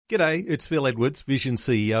G'day, it's Phil Edwards, Vision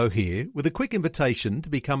CEO here, with a quick invitation to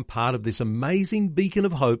become part of this amazing beacon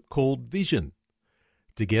of hope called Vision.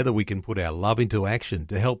 Together we can put our love into action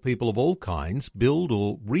to help people of all kinds build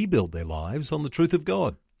or rebuild their lives on the truth of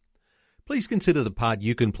God. Please consider the part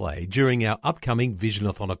you can play during our upcoming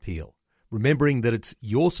Visionathon appeal, remembering that it's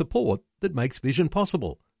your support that makes Vision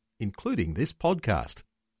possible, including this podcast.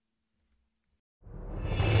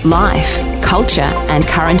 Life, culture and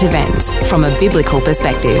current events from a biblical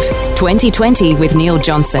perspective. 2020 with Neil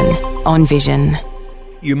Johnson on Vision.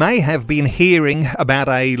 You may have been hearing about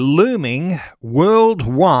a looming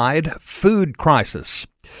worldwide food crisis.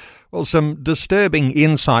 Well, some disturbing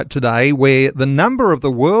insight today where the number of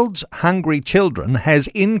the world's hungry children has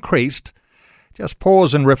increased, just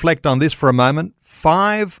pause and reflect on this for a moment,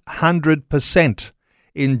 500%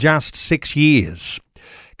 in just 6 years.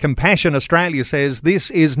 Compassion Australia says this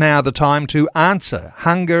is now the time to answer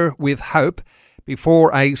hunger with hope before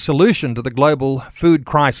a solution to the global food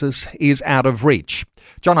crisis is out of reach.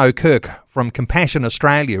 John O'Kirk from Compassion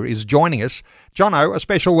Australia is joining us. Jono, a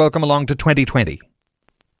special welcome along to 2020.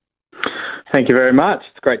 Thank you very much.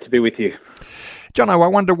 It's great to be with you. Jono, I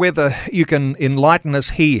wonder whether you can enlighten us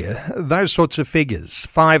here. Those sorts of figures,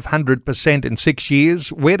 500% in 6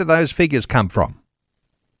 years, where do those figures come from?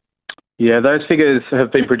 Yeah, those figures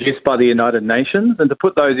have been produced by the United Nations, and to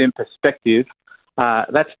put those in perspective,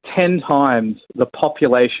 that's 10 times the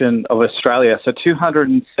population of Australia. So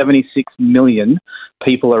 276 million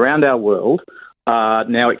people around our world are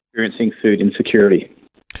now experiencing food insecurity.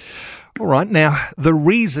 All right. Now, the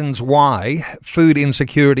reasons why food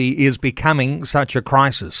insecurity is becoming such a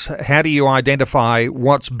crisis, how do you identify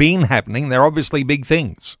what's been happening? They're obviously big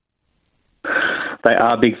things. They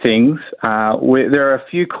are big things. There are a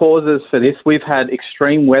few causes for this. We've had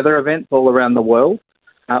extreme weather events all around the world.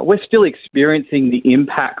 We're still experiencing the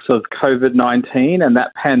impacts of COVID-19 and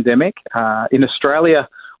that pandemic. In Australia,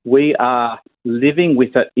 we are living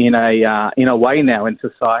with it in a way now in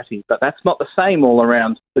society, but that's not the same all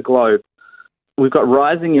around the globe. We've got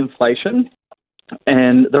rising inflation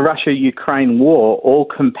and the Russia-Ukraine war all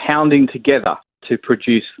compounding together to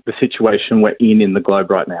produce the situation we're in the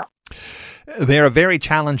globe right now. There are very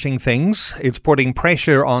challenging things. It's putting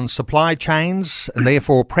pressure on supply chains and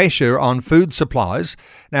therefore pressure on food supplies.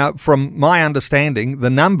 Now, from my understanding, the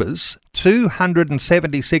numbers,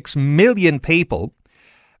 276 million people,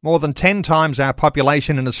 more than 10 times our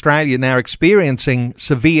population in Australia now experiencing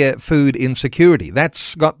severe food insecurity.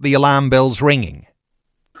 That's got the alarm bells ringing.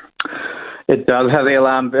 It does have the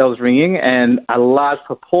alarm bells ringing, and a large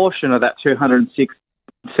proportion of that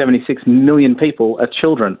 276 million people are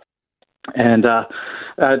children. And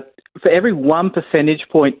for every 1 percentage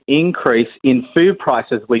point increase in food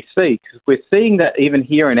prices we see, because we're seeing that even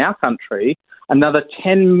here in our country, another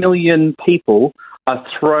 10 million people are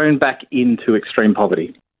thrown back into extreme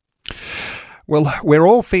poverty. Well, we're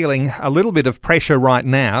all feeling a little bit of pressure right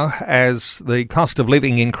now as the cost of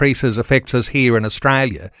living increases affects us here in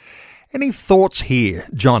Australia. Any thoughts here,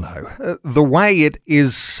 Jono? The way it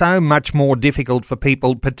is so much more difficult for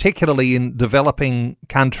people, particularly in developing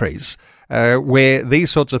countries, where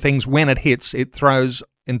these sorts of things, when it hits, it throws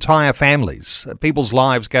entire families. People's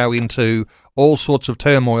lives go into all sorts of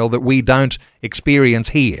turmoil that we don't experience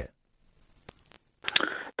here.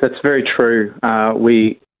 That's very true.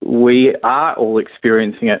 We are all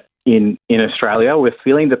experiencing it in Australia. We're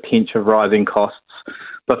feeling the pinch of rising costs.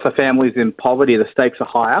 But for families in poverty, the stakes are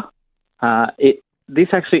higher. This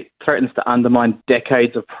actually threatens to undermine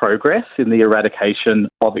decades of progress in the eradication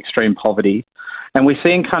of extreme poverty. And we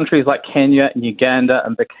see in countries like Kenya and Uganda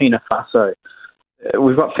and Burkina Faso,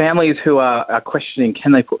 we've got families who are questioning,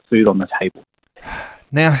 can they put food on the table?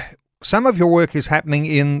 Now, some of your work is happening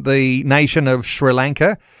in the nation of Sri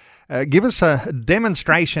Lanka. Give us a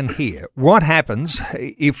demonstration here. What happens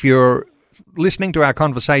if you're listening to our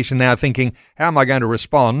conversation now thinking, how am I going to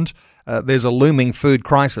respond? There's a looming food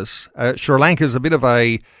crisis. Sri Lanka is a bit of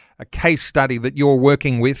a case study that you're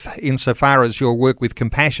working with insofar as your work with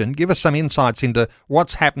Compassion. Give us some insights into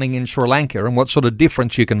what's happening in Sri Lanka and what sort of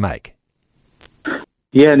difference you can make.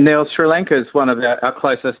 Yeah, Neil, Sri Lanka is one of our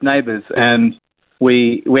closest neighbours, and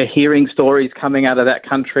we're hearing stories coming out of that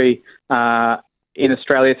country in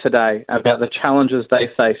Australia today about the challenges they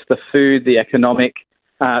face, the food, the economic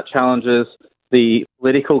challenges, the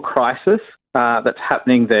political crisis that's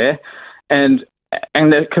happening there. And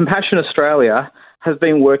the Compassion Australia has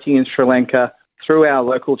been working in Sri Lanka through our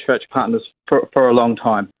local church partners for a long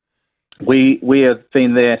time. We have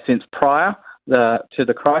been there since prior to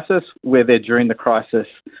the crisis. We're there during the crisis,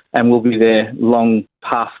 and we'll be there long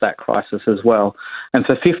past that crisis as well. And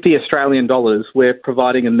for $50 Australian, we're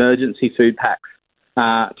providing emergency food packs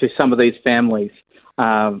to some of these families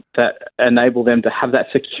that enable them to have that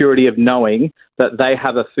security of knowing that they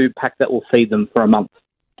have a food pack that will feed them for a month.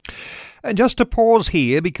 And just to pause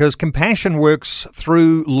here, because Compassion works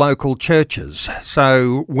through local churches.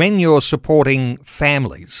 So when you're supporting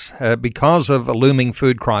families because of a looming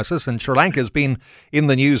food crisis, and Sri Lanka's been in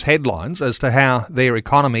the news headlines as to how their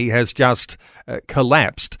economy has just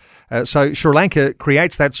collapsed. So Sri Lanka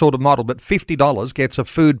creates that sort of model, but $50 gets a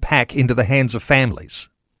food pack into the hands of families.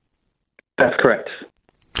 That's correct.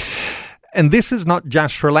 And this is not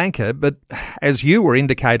just Sri Lanka, but as you were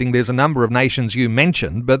indicating, there's a number of nations you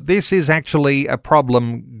mentioned, but this is actually a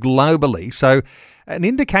problem globally. So an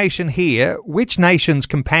indication here, which nations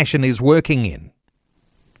Compassion is working in?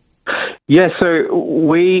 Yeah, so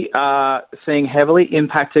we are seeing heavily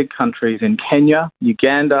impacted countries in Kenya,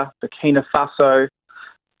 Uganda, Burkina Faso,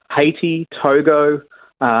 Haiti, Togo,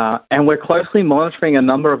 and we're closely monitoring a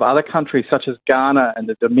number of other countries such as Ghana and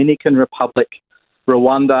the Dominican Republic,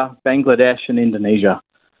 Rwanda, Bangladesh, and Indonesia.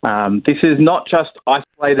 This is not just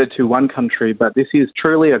isolated to one country, but this is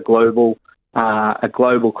truly a global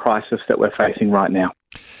crisis that we're facing right now.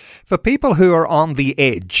 For people who are on the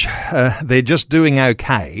edge, they're just doing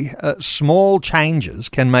okay, small changes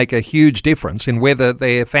can make a huge difference in whether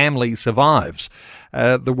their family survives.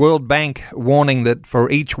 The World Bank warning that for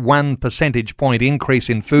each 1 percentage point increase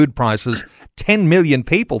in food prices, 10 million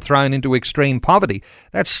people thrown into extreme poverty.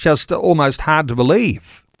 That's just almost hard to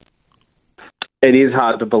believe. It is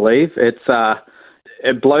hard to believe.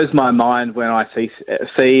 It blows my mind when I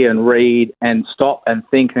see and read and stop and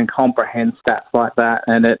think and comprehend stats like that,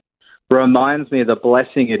 and it reminds me of the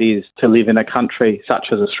blessing it is to live in a country such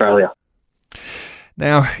as Australia.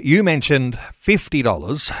 Now, you mentioned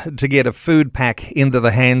 $50 to get a food pack into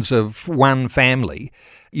the hands of one family.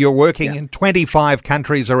 You're working in 25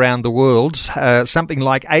 countries around the world, something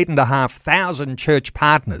like 8,500 church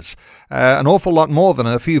partners. An awful lot more than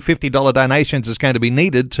a few $50 donations is going to be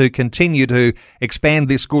needed to continue to expand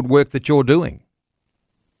this good work that you're doing.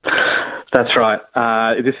 That's right.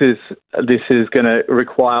 This is going to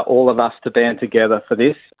require all of us to band together for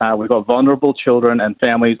this. We've got vulnerable children and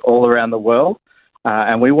families all around the world,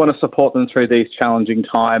 and we want to support them through these challenging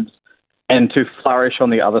times and to flourish on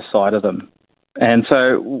the other side of them. And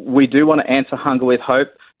so we do want to answer hunger with hope,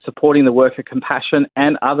 supporting the work of Compassion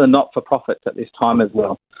and other not-for-profits at this time as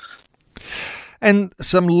well. And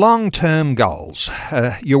some long-term goals.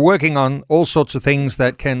 You're working on all sorts of things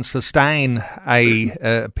that can sustain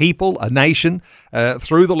a people, a nation,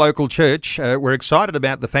 through the local church. We're excited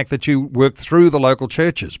about the fact that you work through the local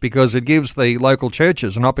churches because it gives the local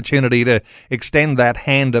churches an opportunity to extend that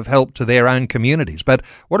hand of help to their own communities. But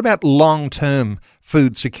what about long-term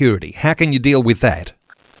food security? How can you deal with that?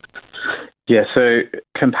 Yeah, so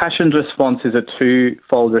Compassion's response is a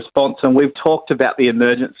twofold response, and we've talked about the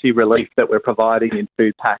emergency relief that we're providing in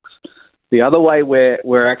food packs. The other way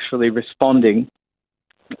we're actually responding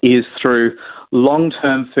is through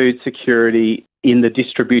long-term food security in the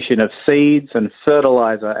distribution of seeds and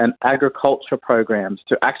fertiliser and agriculture programs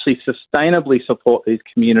to actually sustainably support these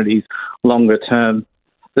communities longer term.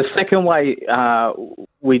 The second way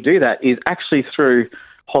we do that is actually through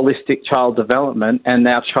holistic child development and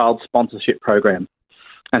our child sponsorship program.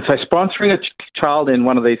 And so sponsoring a child in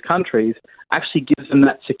one of these countries actually gives them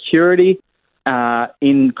that security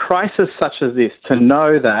in crisis such as this to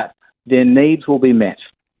know that their needs will be met.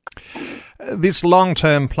 This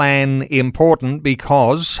long-term plan important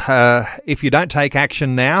because if you don't take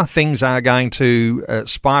action now, things are going to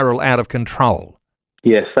spiral out of control.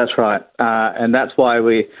 Yes, that's right. And that's why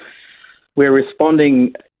we're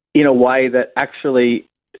responding in a way that actually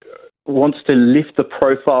wants to lift the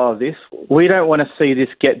profile of this. We don't want to see this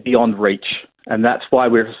get beyond reach, and that's why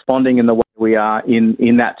we're responding in the way we are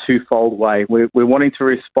in that twofold way. We're wanting to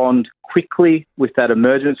respond quickly with that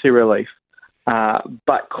emergency relief,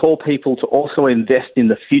 but call people to also invest in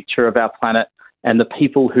the future of our planet and the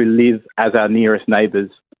people who live as our nearest neighbours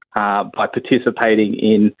by participating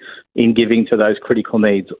in giving to those critical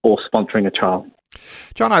needs or sponsoring a child.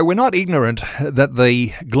 Jono, we're not ignorant that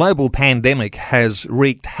the global pandemic has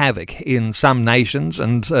wreaked havoc in some nations,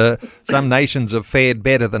 and some nations have fared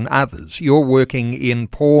better than others. You're working in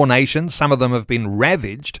poor nations. Some of them have been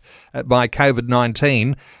ravaged by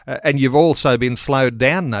COVID-19, and you've also been slowed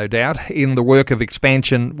down, no doubt, in the work of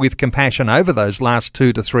expansion with Compassion over those last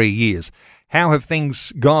 2 to 3 years. How have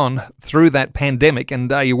things gone through that pandemic,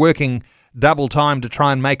 and are you working double time to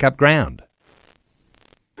try and make up ground?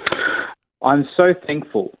 I'm so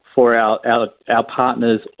thankful for our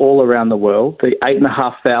partners all around the world, the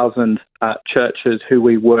 8,500 churches who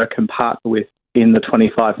we work and partner with in the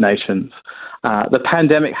 25 nations. The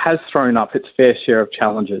pandemic has thrown up its fair share of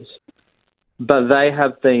challenges, but they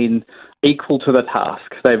have been equal to the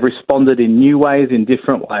task. They've responded in new ways, in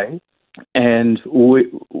different ways, and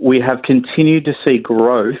we have continued to see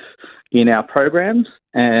growth in our programs,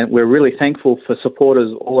 and we're really thankful for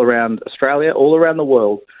supporters all around Australia, all around the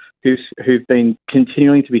world, who've been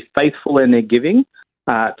continuing to be faithful in their giving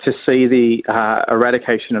to see the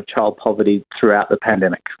eradication of child poverty throughout the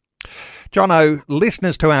pandemic. Jono,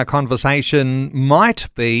 listeners to our conversation might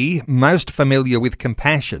be most familiar with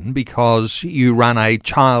Compassion because you run a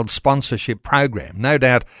child sponsorship program. No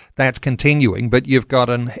doubt that's continuing, but you've got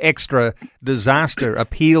an extra disaster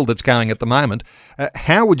appeal that's going at the moment.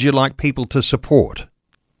 How would you like people to support?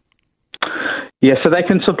 Yeah, so they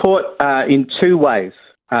can support in two ways.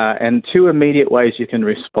 And two immediate ways you can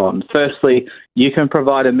respond. Firstly, you can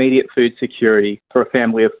provide immediate food security for a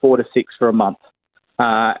family of 4 to 6 for a month.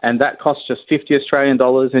 And that costs just $50 Australian,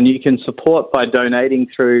 and you can support by donating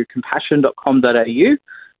through compassion.com.au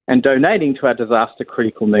and donating to our disaster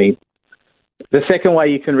critical need. The second way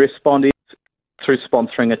you can respond is through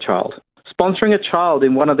sponsoring a child. Sponsoring a child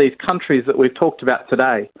in one of these countries that we've talked about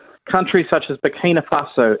today, countries such as Burkina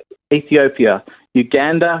Faso, Ethiopia,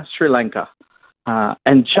 Uganda, Sri Lanka.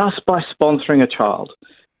 And just by sponsoring a child,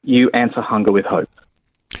 you answer hunger with hope.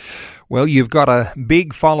 Well, you've got a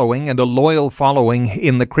big following and a loyal following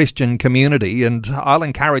in the Christian community, and I'll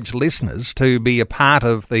encourage listeners to be a part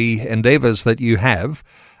of the endeavours that you have.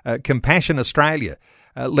 Compassion Australia.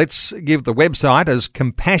 Let's give the website as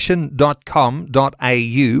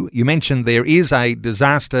compassion.com.au. You mentioned there is a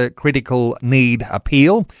disaster critical need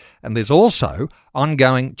appeal, and there's also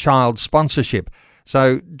ongoing child sponsorship.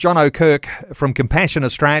 So, Jono Kirk from Compassion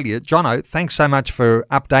Australia. Jono, thanks so much for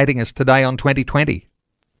updating us today on 2020.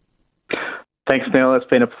 Thanks, Neil. It's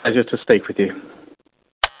been a pleasure to speak with you.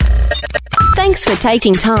 Thanks for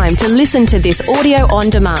taking time to listen to this audio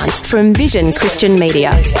on demand from Vision Christian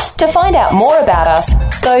Media. To find out more about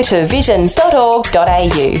us, go to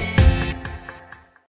vision.org.au.